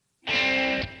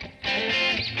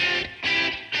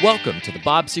Welcome to the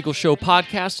Bob Siegel Show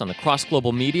podcast on the Cross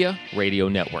Global Media Radio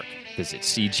Network. Visit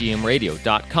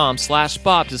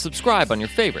cgmradio.com/Bob to subscribe on your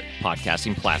favorite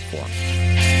podcasting platform.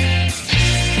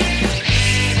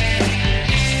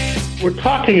 We're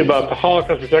talking about the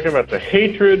Holocaust. We're talking about the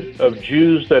hatred of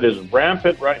Jews that is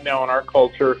rampant right now in our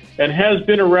culture and has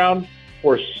been around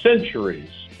for centuries.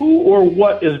 Who or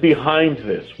what is behind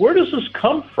this? Where does this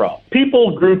come from?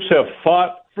 People groups have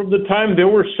fought from the time there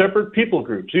were separate people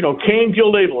groups. You know, Cain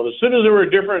killed Abel. And as soon as there were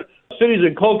different cities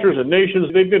and cultures and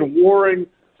nations, they've been warring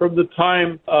from the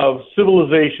time of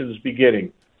civilization's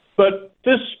beginning. But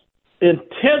this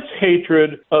intense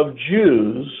hatred of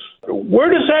Jews,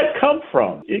 where does that come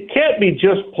from? It can't be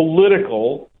just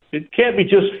political. It can't be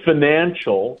just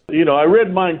financial. You know, I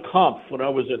read Mein Kampf when I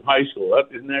was in high school.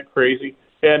 Isn't that crazy?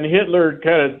 And Hitler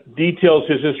kind of details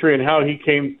his history and how he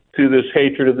came to this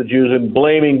hatred of the Jews and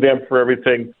blaming them for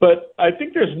everything. But I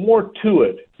think there's more to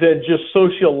it than just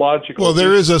sociological. Well,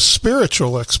 there is a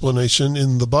spiritual explanation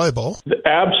in the Bible.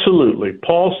 Absolutely.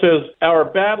 Paul says, our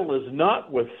battle is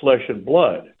not with flesh and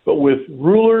blood, but with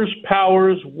rulers,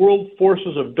 powers, world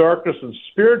forces of darkness, and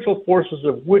spiritual forces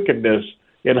of wickedness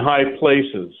in high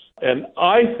places. And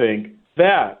I think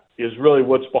that is really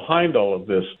what's behind all of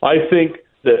this. I think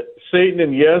that Satan,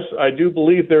 and yes, I do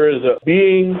believe there is a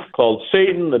being called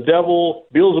Satan, the devil,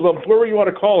 Beelzebub, whatever you want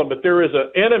to call him, but there is an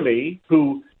enemy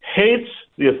who hates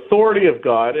the authority of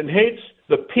God and hates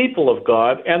the people of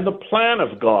God and the plan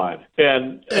of God.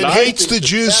 And hates the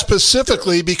Jews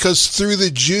specifically because through the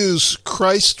Jews,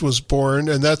 Christ was born,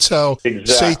 and that's how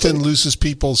Satan loses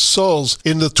people's souls.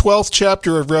 In the 12th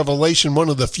chapter of Revelation, one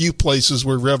of the few places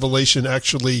where Revelation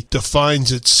actually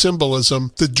defines its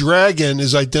symbolism, the dragon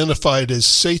is identified as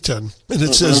Satan. And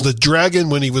it says, the dragon,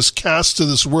 when he was cast to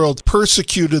this world,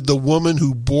 persecuted the woman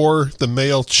who bore the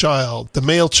male child. The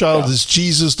male child is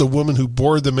Jesus. The woman who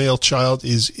bore the male child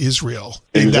is Israel.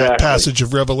 In that passage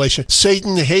of Revelation,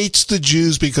 Satan hates the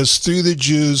Jews because through the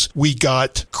Jews we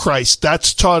got Christ.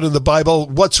 That's taught in the Bible.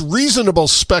 What's reasonable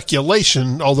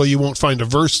speculation, although you won't find a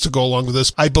verse to go along with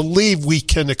this, I believe we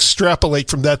can extrapolate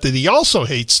from that he also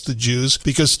hates the Jews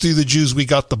because through the Jews we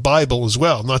got the Bible as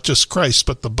well, not just Christ,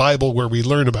 but the Bible where we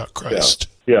learn about Christ.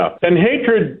 Yeah, and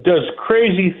hatred does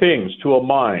crazy things to a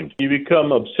mind. You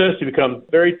become obsessed, you become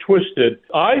very twisted.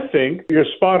 I think you're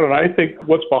spot on. I think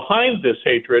what's behind this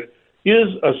hatred is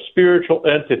a spiritual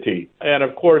entity. And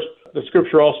of course, the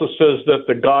scripture also says that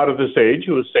the God of this age,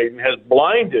 who is Satan, has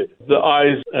blinded the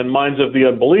eyes and minds of the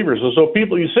unbelievers. And so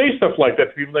people, you say stuff like that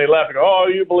to people, they laugh and go, oh,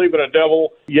 you believe in a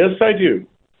devil? Yes, I do.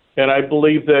 And I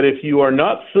believe that if you are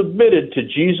not submitted to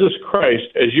Jesus Christ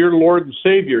as your Lord and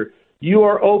Savior, you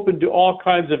are open to all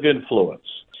kinds of influence.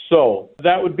 So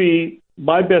that would be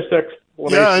my best explanation.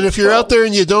 Yeah, and if you're out there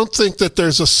and you don't think that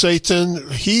there's a Satan,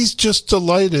 he's just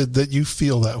delighted that you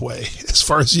feel that way. As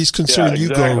far as he's concerned, you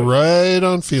go right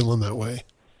on feeling that way.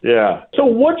 Yeah. So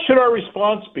what should our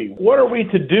response be? What are we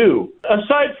to do?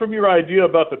 Aside from your idea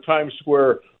about the Times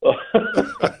Square,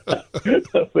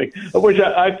 which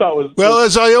I thought was... Well,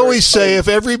 as I always say, if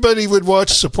everybody would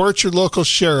watch Support Your Local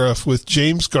Sheriff with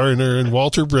James Garner and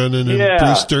Walter Brennan and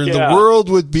Bruce Dern, the world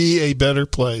would be a better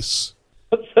place.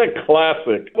 That's a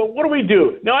classic. But what do we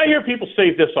do? Now, I hear people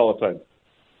say this all the time.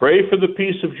 Pray for the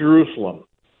peace of Jerusalem,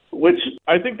 which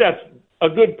I think that's a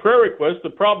good prayer request. The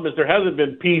problem is there hasn't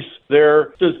been peace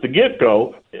there since the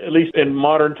get-go, at least in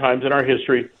modern times in our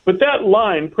history. But that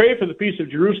line, pray for the peace of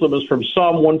Jerusalem, is from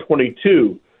Psalm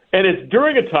 122. And it's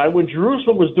during a time when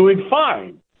Jerusalem was doing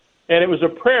fine. And it was a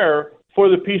prayer for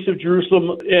the peace of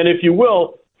Jerusalem, and if you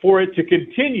will, for it to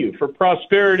continue, for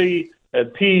prosperity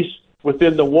and peace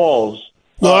within the walls.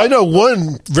 Well, I know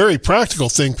one very practical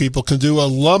thing people can do.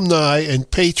 Alumni and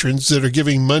patrons that are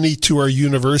giving money to our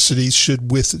universities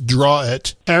should withdraw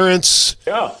it. Parents,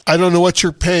 I don't know what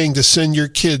you're paying to send your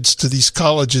kids to these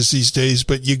colleges these days,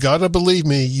 but you got to believe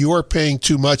me, you are paying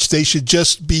too much. They should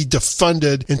just be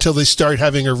defunded until they start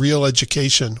having a real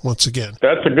education once again.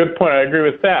 That's a good point. I agree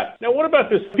with that. Now, what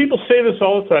about this? People say this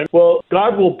all the time. Well,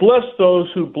 God will bless those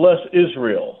who bless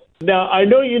Israel. Now, I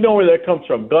know you know where that comes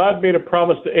from. God made a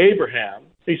promise to Abraham.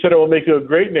 He said, I will make you a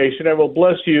great nation. I will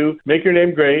bless you, make your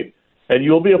name great, and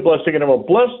you will be a blessing. And I will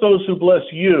bless those who bless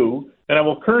you, and I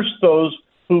will curse those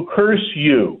who curse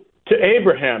you. To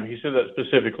Abraham, he said that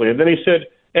specifically. And then he said,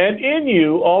 and in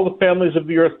you all the families of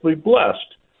the earth will be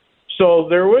blessed. So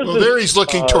there was there he's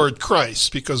looking toward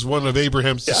Christ, because one of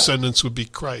Abraham's descendants would be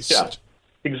Christ. Yeah,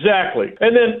 exactly.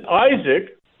 And then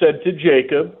Isaac said to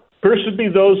Jacob, cursed be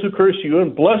those who curse you,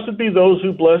 and blessed be those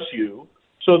who bless you.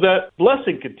 So that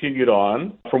blessing continued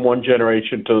on from one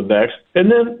generation to the next.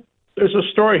 And then there's a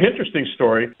story, interesting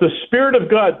story. The Spirit of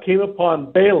God came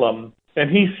upon Balaam And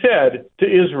he said to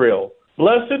Israel,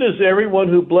 "Blessed is everyone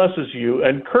who blesses you,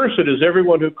 and cursed is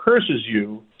everyone who curses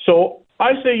you." So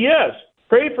I say yes.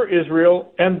 Pray for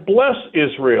Israel and bless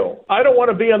Israel. I don't want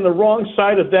to be on the wrong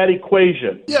side of that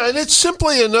equation. Yeah, and it's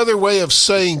simply another way of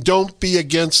saying don't be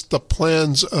against the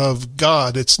plans of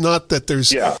God. It's not that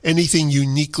there's anything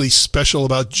uniquely special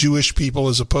about Jewish people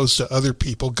as opposed to other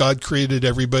people. God created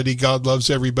everybody. God loves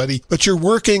everybody. But you're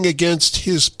working against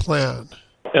his plan.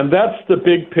 And that's the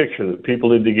big picture that people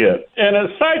need to get. And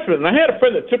aside from it, and I had a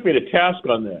friend that took me to task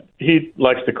on that. He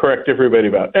likes to correct everybody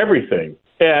about everything.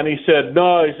 And he said,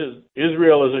 no, he says,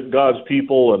 Israel isn't God's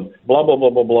people and blah, blah,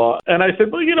 blah, blah, blah. And I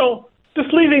said, well,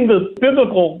 just leaving the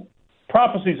biblical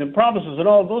prophecies and promises and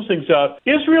all of those things out,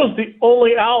 Israel's the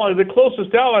only ally, the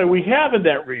closest ally we have in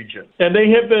that region. And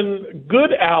they have been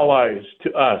good allies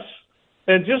to us.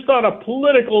 And just on a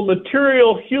political,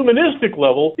 material, humanistic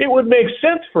level, it would make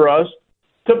sense for us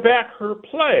to back her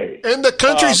play. And the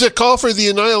countries that call for the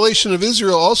annihilation of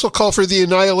Israel also call for the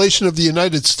annihilation of the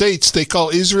United States. They call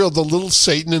Israel the little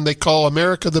Satan, and they call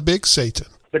America the big Satan.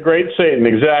 The great Satan,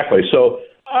 exactly. So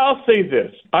I'll say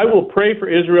this. I will pray for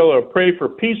Israel, or pray for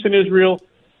peace in Israel,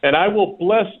 and I will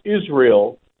bless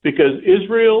Israel because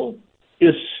Israel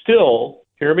is still,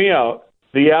 hear me out,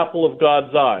 the apple of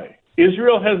God's eye.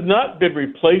 Israel has not been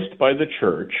replaced by the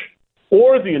church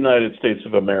or the United States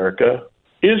of America.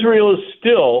 Israel is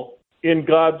still in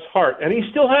God's heart, and he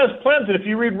still has plans. And if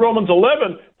you read Romans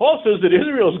 11, Paul says that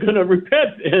Israel is going to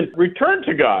repent and return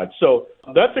to God. So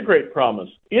that's a great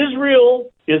promise. Israel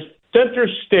is center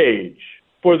stage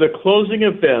for the closing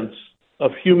events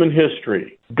of human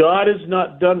history. God is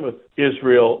not done with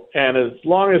Israel, and as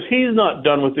long as he's not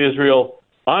done with Israel,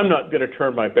 I'm not going to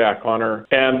turn my back on her.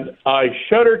 And I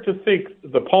shudder to think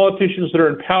the politicians that are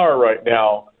in power right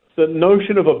now, the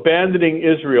notion of abandoning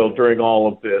Israel during all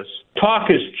of this.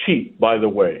 Talk is cheap, by the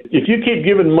way. If you keep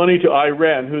giving money to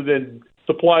Iran, who then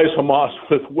supplies Hamas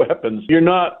with weapons, you're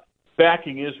not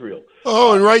backing Israel.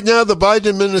 Oh, and right now the Biden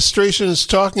administration is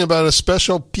talking about a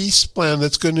special peace plan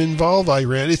that's going to involve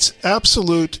Iran. It's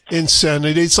absolute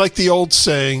insanity. It's like the old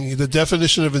saying, the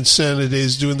definition of insanity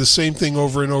is doing the same thing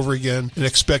over and over again and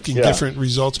expecting different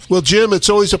results. Well, Jim, it's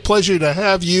always a pleasure to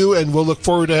have you, and we'll look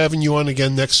forward to having you on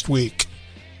again next week.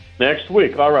 Next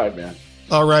week. All right, man.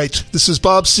 All right. This is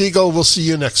Bob Siegel. We'll see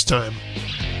you next time.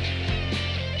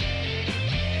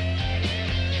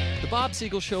 The Bob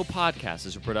Siegel Show podcast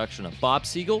is a production of Bob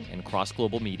Siegel and Cross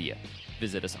Global Media.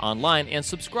 Visit us online and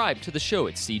subscribe to the show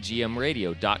at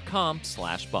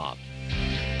cgmradio.com/Bob.